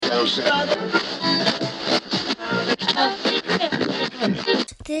This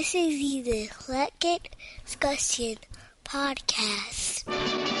is the Eclectic Discussion Podcast.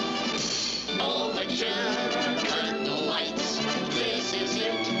 Overture, curtain lights. This is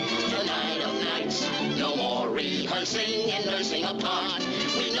it, the night of nights. No more rehearsing and nursing apart.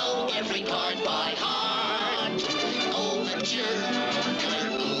 We know every part by heart. Overture,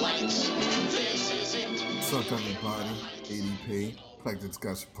 curtain lights. This is it. What's up, everybody? ADP, Eclectic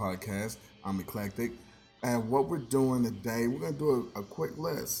Discussion Podcast. I'm Eclectic. And what we're doing today, we're going to do a quick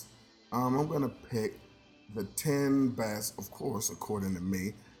list. I'm going to pick the 10 best, of course, according to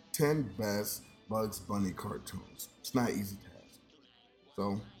me, 10 best Bugs Bunny cartoons. It's not an easy task.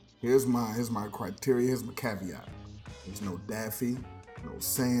 So here's my criteria, here's my caveat. There's no Daffy, no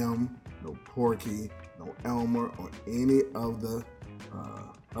Sam, no Porky, no Elmer, or any of the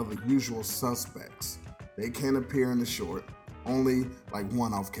usual suspects. They can't appear in the short, only like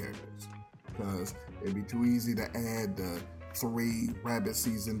one-off characters. Because it'd be too easy to add the 3 Rabbit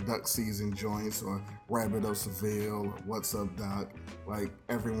Season, Duck Season joints, or Rabbit of Seville, or What's Up Doc, like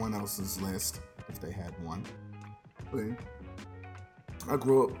everyone else's list, if they had one. See? I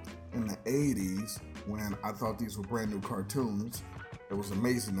grew up in the 80s when I thought these were brand new cartoons. It was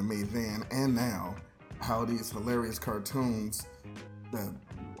amazing to me then and now how these hilarious cartoons that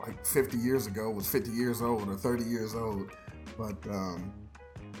like 50 years ago was 50 years old or 30 years old, but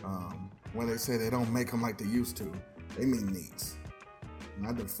when they say they don't make them like they used to, they mean these. And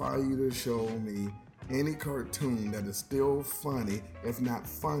I defy you to show me any cartoon that is still funny, if not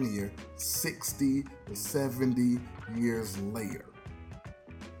funnier, 60 to 70 years later.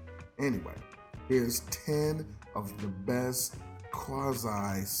 Anyway, here's 10 of the best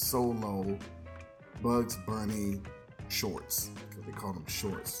quasi-solo Bugs Bunny shorts, because they call them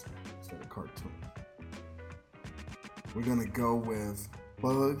shorts instead of cartoons. We're gonna go with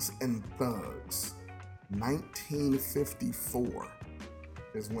Bugs and Thugs. 1954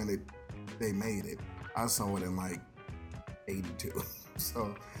 is when they made it. I saw it in like 82.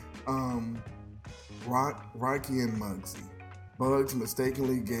 So, Rocky and Muggsy. Bugs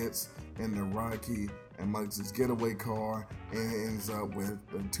mistakenly gets in the Rocky and Muggsy's getaway car and ends up with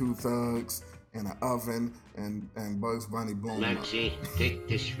the 2 thugs in an oven and Bugs Bunny blown up. Muggsy, take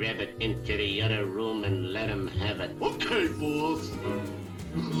this rabbit into the other room and let him have it. Okay, boss.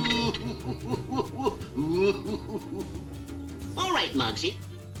 All right, Muggsy,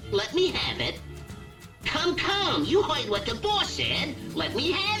 let me have it. Come, you heard what the boss said. Let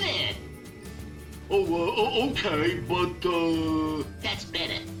me have it. Oh, okay, but, That's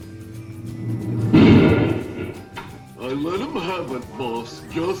better. I let him have it, boss,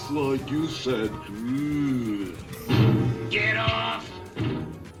 just like you said. Get off!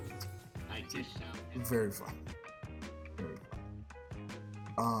 I just Very fun. Very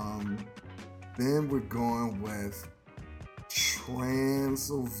fun. Then we're going with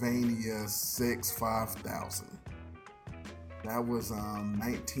Transylvania 6-5000. That was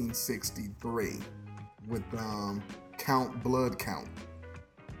 1963 with Blood Count.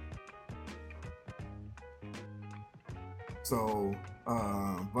 So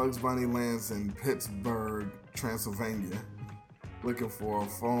Bugs Bunny lands in Pittsburgh, Transylvania, looking for a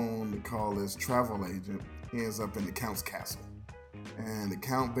phone to call his travel agent. He ends up in the Count's castle. And the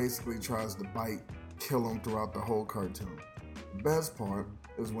Count basically tries to kill him throughout the whole cartoon. The best part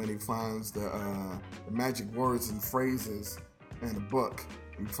is when he finds the magic words and phrases in the book.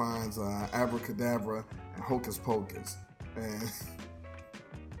 He finds abracadabra and hocus pocus. And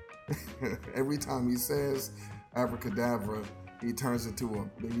every time he says abracadabra, he turns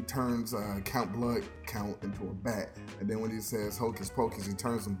Count Blood Count into a bat. And then when he says hocus pocus, he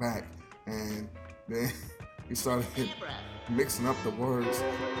turns him back. And then he started mixing up the words.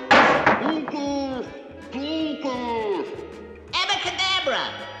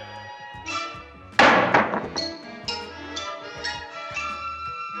 Abracadabra!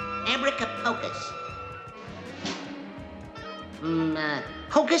 Abracapocus.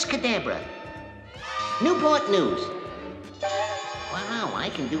 Hocus cadabra. Newport News. Wow, I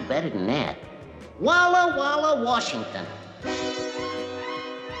can do better than that. Walla Walla, Washington.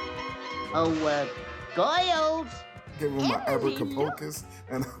 Goyles. Give him my abracapocus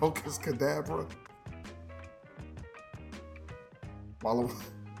and hocus cadabra. Walla.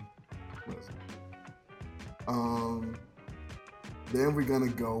 Then we're gonna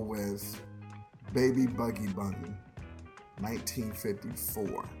go with Baby Buggy Bunny,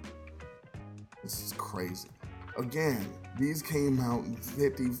 1954. This is crazy. Again, these came out in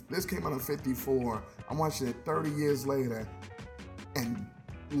 50. This came out in 54. I'm watching it 30 years later and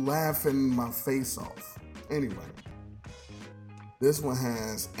laughing my face off. Anyway, This one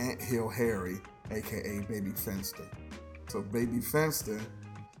has Anthill Harry, aka Baby Finster. So Baby Finster,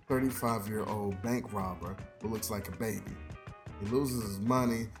 35-year-old bank robber who looks like a baby. He loses his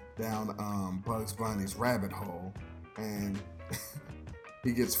money down Bugs Bunny's rabbit hole, and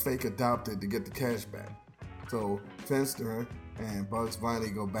he gets fake adopted to get the cash back. So Finster and Bugs Bunny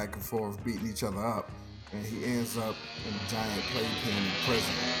go back and forth beating each other up, and he ends up in a giant playpen in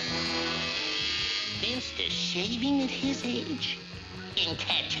prison. Finster shaving at his age? And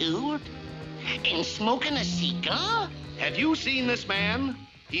tattooed? And smoking a cigar? Have you seen this man?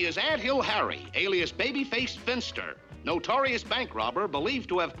 He is Anthill Harry, alias Babyface Finster, notorious bank robber believed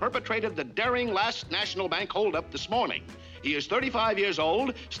to have perpetrated the daring last National Bank holdup this morning. He is 35 years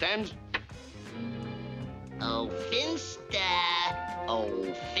old, stands... Oh,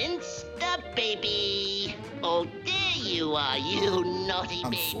 Finster, baby. Oh, there you are, you naughty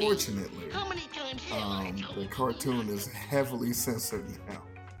baby. Unfortunately, How many times have I told the you? cartoon is heavily censored now.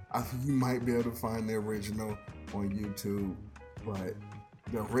 I think you might be able to find the original on YouTube, but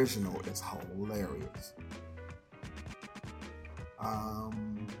the original is hilarious.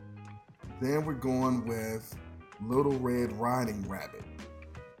 Then we're going with Little Red Riding Rabbit,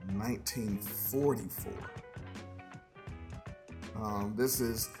 1944. This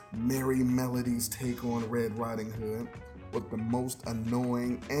is Merry Melody's take on Red Riding Hood with the most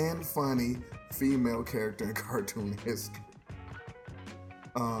annoying and funny female character in cartoon history.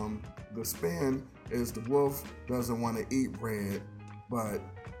 The spin is the wolf doesn't want to eat red, but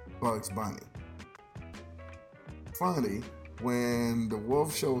Bugs Bunny. Funny, when the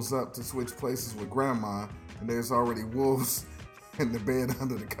wolf shows up to switch places with Grandma, and there's already wolves in the bed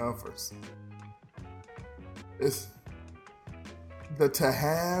under the covers. It's the to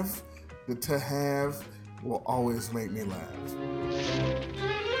have will always make me laugh.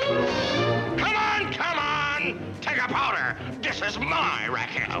 Come on! Take a powder! This is my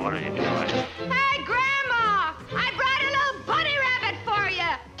racket! What are you doing? Hey, Grandma! I brought a little bunny rabbit for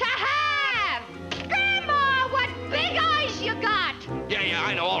you to have! Grandma, what big eyes you got! Yeah,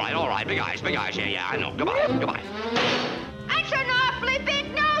 I know. All right. Big eyes. Yeah, I know. Goodbye. That's an awfully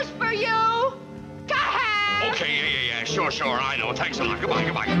big nose for you to have! Okay, yeah. Sure, I know. Thanks a lot.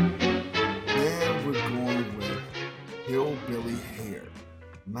 Goodbye. Then we're going with Hillbilly Hair,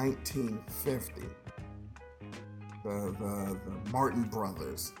 1950. The Martin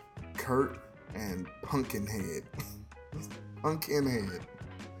brothers, Kurt and Pumpkinhead. Pumpkinhead.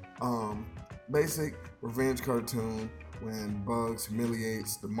 Basic revenge cartoon when Bugs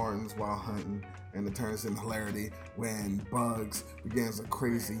humiliates the Martins while hunting, and it turns into hilarity when Bugs begins a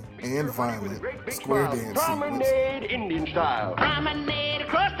crazy and violent square dance sequence. Promenade Indian style. Promenade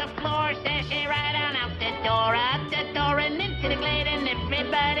across the floor, sashay right on out the door, and into the glade, and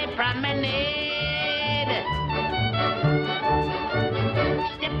everybody promenade.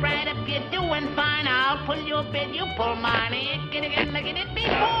 Step right up, you're doing fine. I'll pull your bed, you pull mine. Look at it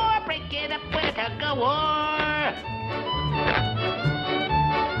before. Break it up with a tug of war.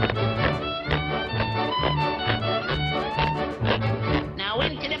 Now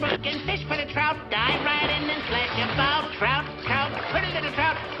into the brook and fish for the trout. Dive right in and splash about. Trout, pretty little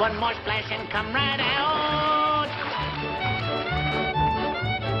trout. One more splash and come right out.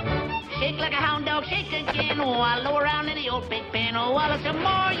 Shake like a hound dog, shake again. Wallow around in the old big pen. Wallow some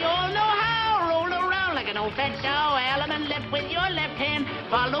more, you'll know how. Roll around like an old fat sow. Element left with your left hand.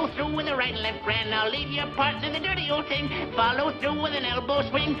 Follow through with the right and left grand. Now leave your partner in the dirty old thing. Follow through with an elbow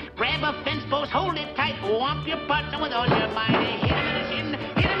swing. Grab a fence post, hold it tight. Whomp your partner with all your might. Hit him in the shin,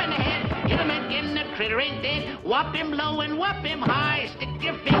 hit him in the head. Hit him again, the critter ain't dead. Whop him low and whop him high. Stick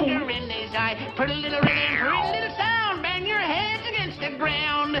your finger in his eye. Pretty little rhythm, pretty little sound. Bang your heads against the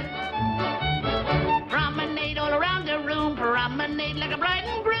ground. Promenade all around the room. Promenade like a bride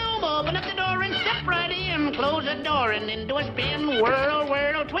and groom. Open up the door and step right in. Close the door and into a spin.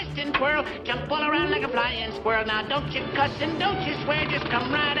 Whirl, twist and twirl. Jump all around like a flying squirrel. Now don't you cuss and don't you swear. Just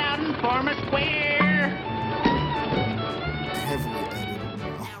come right out and form a square. Heavily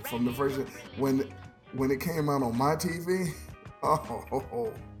edited from the version when it came out on my TV.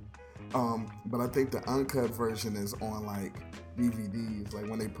 But I think the uncut version is on like DVDs, like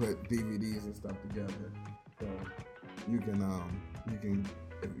when they put DVDs and stuff together. So you can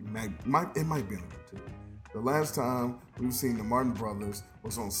it might be on YouTube. The last time we've seen the Martin Brothers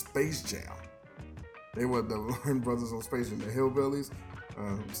was on Space Jam. They were the Martin Brothers on Space Jam, the Hillbillies.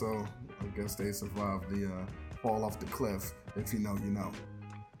 So I guess they survived the fall off the cliff. If you know, you know.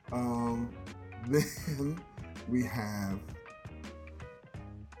 Then we have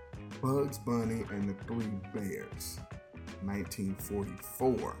Bugs Bunny and the Three Bears,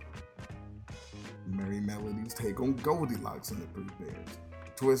 1944. Merry Melodies take on Goldilocks and the Three Bears.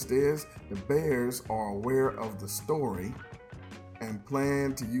 The twist is the bears are aware of the story and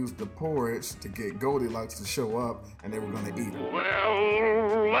plan to use the porridge to get Goldilocks to show up, and they were going to eat her.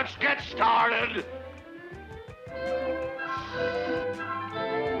 Well, let's get started.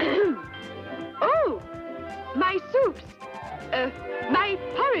 Oh, my soups. My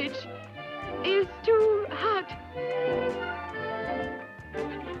porridge is too hot.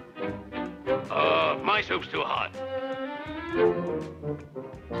 My soup's too hot.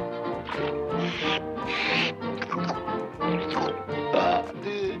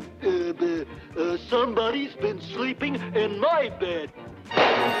 Somebody's been sleeping in my bed.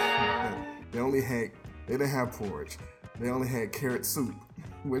 They didn't have porridge. They only had carrot soup,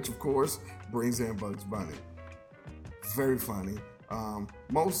 which of course brings in Bugs Bunny. Very funny.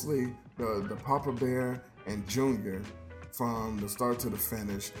 Mostly the Papa Bear and Junior from the start to the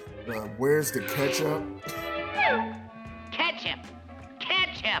finish. Where's the ketchup? Ketchup!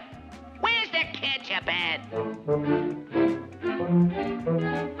 Ketchup! Where's the ketchup at?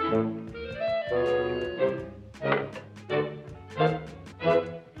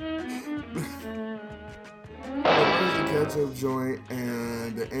 Ketchup joint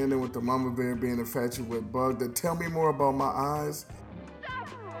and the ending with the Mama Bear being infatuated with Bug. Tell me more about my eyes.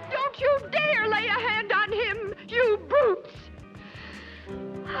 Don't you dare lay a hand on him, you brutes!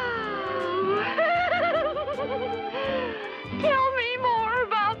 Tell me more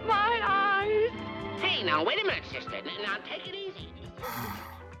about my eyes. Hey, now, wait a minute, sister. Now, take it easy.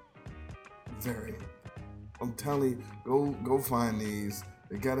 Very. I'm telling you, go find these.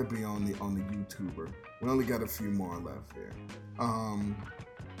 They gotta be on the YouTuber. We only got a few more left here.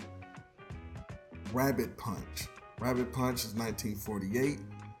 Rabbit Punch. Rabbit Punch is 1948.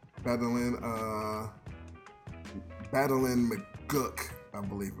 Battling McGook, I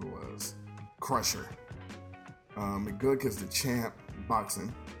believe it was. Crusher. McGook is the champ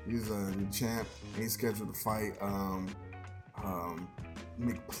boxing. He's the champ. And he's scheduled to fight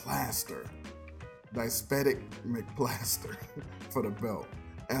McPlaster. Dyspeptic McPlaster for the belt.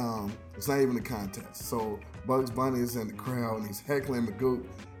 It's not even a contest. So Bugs Bunny is in the crowd and he's heckling McGook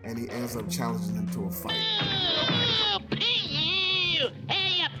and he ends up challenging him to a fight. Oh, P.U.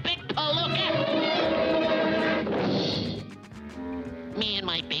 Hey, you big palooka! Me and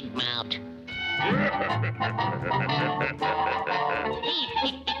my big mouth.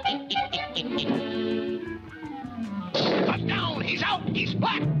 But down, he's out, he's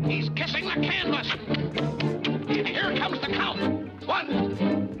flat, he's kissing the canvas. Here comes the count.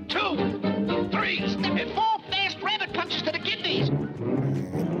 1, 2, 3, and 4 fast rabbit punches to the kidneys.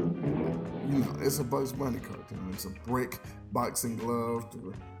 You know, it's a Bugs Bunny cartoon. It's a brick boxing glove.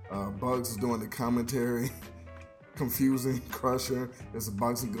 Bugs is doing the commentary. Confusing Crusher. It's a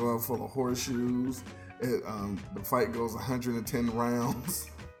boxing glove full of horseshoes. The fight goes 110 rounds.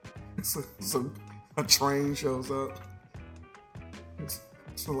 A train shows up. It's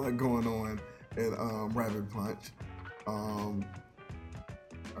a lot going on in Rabbit Punch.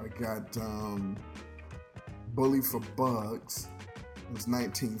 I got Bully for Bugs. It was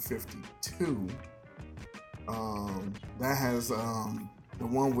 1952. That has the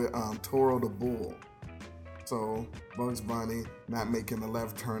one with Toro the Bull. So Bugs Bunny not making the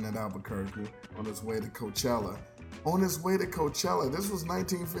left turn at Albuquerque on his way to Coachella. This was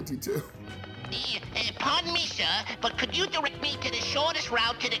 1952. Pardon me, sir, but could you direct me to the shortest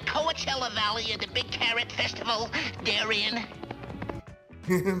route to the Coachella Valley of the Big Carrot Festival therein?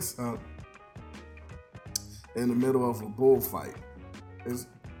 Hands up in the middle of a bullfight.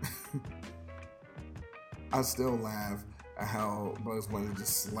 I still laugh at how Bugs Bunny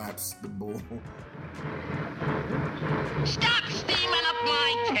just slaps the bull. Stop steaming up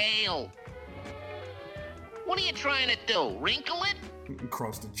my tail! What are you trying to do, wrinkle it?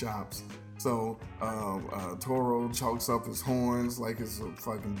 Across the chops. So Toro chalks up his horns like it's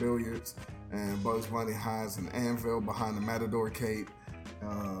fucking billiards, and Bugs Bunny hides an anvil behind the Matador cape.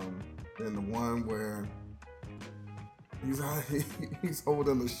 Then the one where he's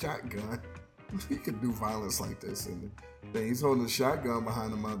holding a shotgun. He could do violence like this, and then he's holding a shotgun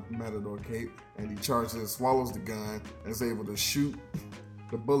behind the Matador cape, and he charges, swallows the gun, and is able to shoot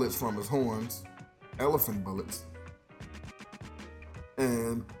the bullets from his horns, elephant bullets,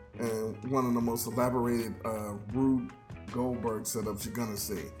 and one of the most elaborated Rube Goldberg setups you're gonna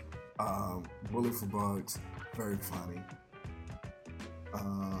see. Bully for Bugs, very funny.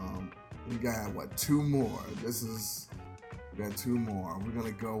 We got two more. We got two more. We're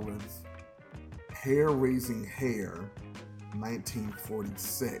gonna go with Hair Raising Hair,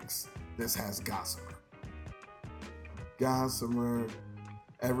 1946. This has Gossamer. Gossamer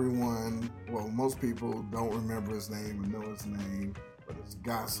Most people don't remember his name or know his name, but it's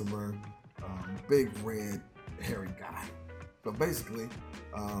Gossamer, big red hairy guy. So basically,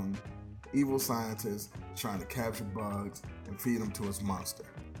 evil scientist trying to capture bugs and feed them to his monster,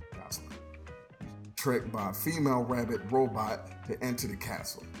 Gossamer. Tricked by a female rabbit robot to enter the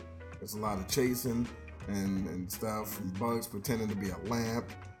castle. There's a lot of chasing and stuff, and bugs pretending to be a lamp,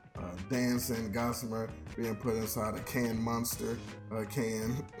 dancing, Gossamer being put inside a canned monster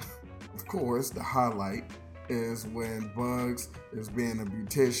can. Of course, the highlight is when Bugs is being a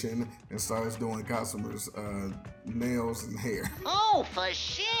beautician and starts doing Gossamer's nails and hair. Oh, for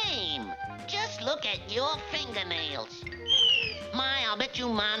shame! Just look at your fingernails. My, I'll bet you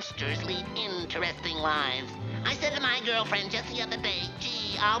monsters lead interesting lives. I said to my girlfriend just the other day,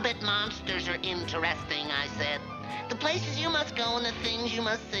 gee, I'll bet monsters are interesting, I said. The places you must go and the things you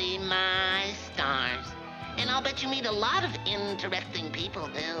must see, my stars. And I'll bet you meet a lot of interesting people,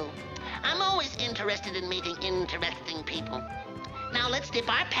 too. I'm always interested in meeting interesting people. Now let's dip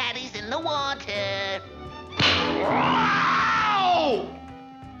our patties in the water. Wow!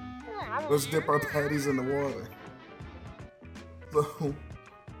 Let's dip our patties in the water.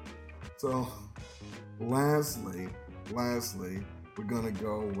 So, lastly, we're gonna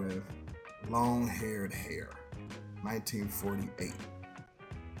go with long-haired hair, 1948.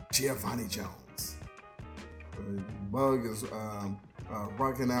 Giovanni Jones. Bug is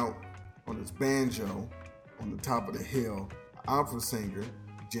rocking out on his banjo on the top of the hill. Opera singer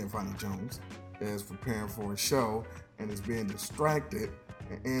Giovanni Jones is preparing for a show and is being distracted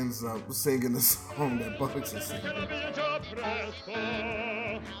and ends up singing the song that Bugs is singing.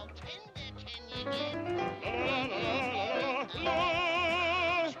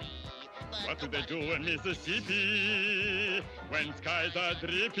 What do they do in Mississippi when skies are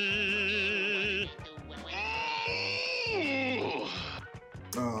drippy?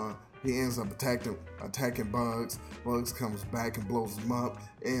 He ends up attacking Bugs. Bugs comes back and blows him up.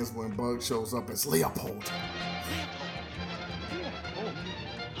 Ends when Bugs shows up as Leopold.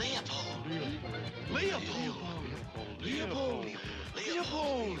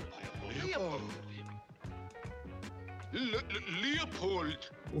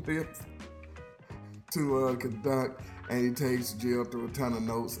 To conduct, and he takes Jill through a ton of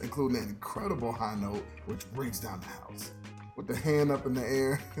notes, including an incredible high note, which brings down the house. With the hand up in the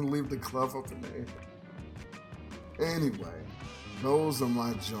air and leave the glove up in the air. Anyway, those are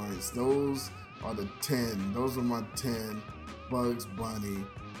my joints. Those are the 10. Those are my 10 Bugs Bunny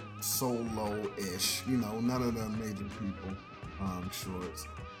solo-ish. You know, none of the major people shorts.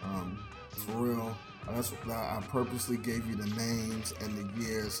 For real, that's what I purposely gave you the names and the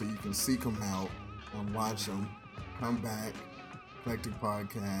years so you can seek them out and watch them. Come back, Eclectic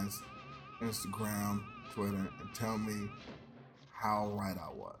Podcast, Instagram, Twitter, and tell me how right I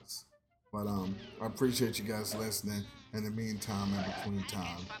was. But I appreciate you guys listening. In the meantime, in between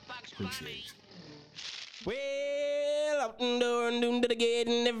time, appreciate you. Well, out the door and doom to the gate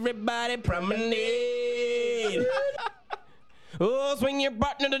and everybody promenade. Oh, swing your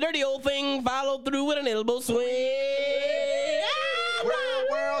partner, the dirty old thing, follow through with an elbow swing. Ah,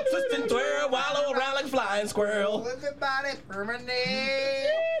 whirl, twist and twirl, wallow around like a flying squirrel. Everybody promenade.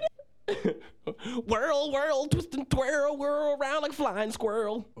 Whirl, whirl, twist and twirl, whirl around like a flying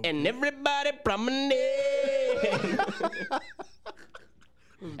squirrel. And everybody promenade.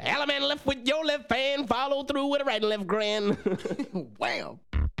 Element left with your left hand, follow through with a right and left grin. Wham.